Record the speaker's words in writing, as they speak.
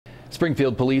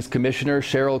Springfield Police Commissioner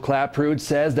Cheryl Clapprood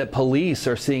says that police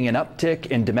are seeing an uptick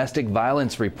in domestic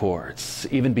violence reports.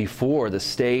 Even before the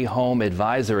stay home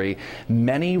advisory,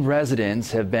 many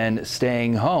residents have been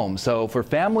staying home. So for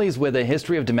families with a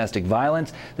history of domestic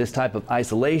violence, this type of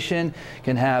isolation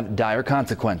can have dire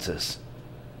consequences.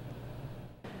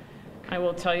 I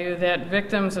will tell you that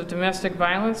victims of domestic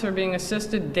violence are being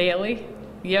assisted daily.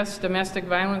 Yes, domestic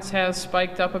violence has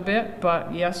spiked up a bit,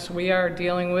 but yes, we are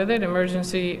dealing with it.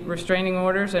 Emergency restraining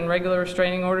orders and regular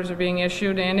restraining orders are being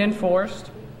issued and enforced.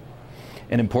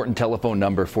 An important telephone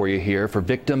number for you here for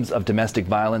victims of domestic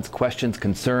violence, questions,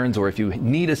 concerns, or if you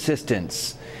need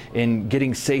assistance in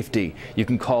getting safety, you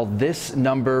can call this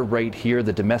number right here,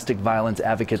 the Domestic Violence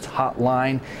Advocates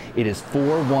Hotline. It is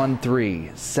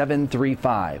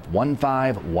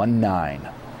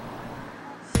 413-735-1519.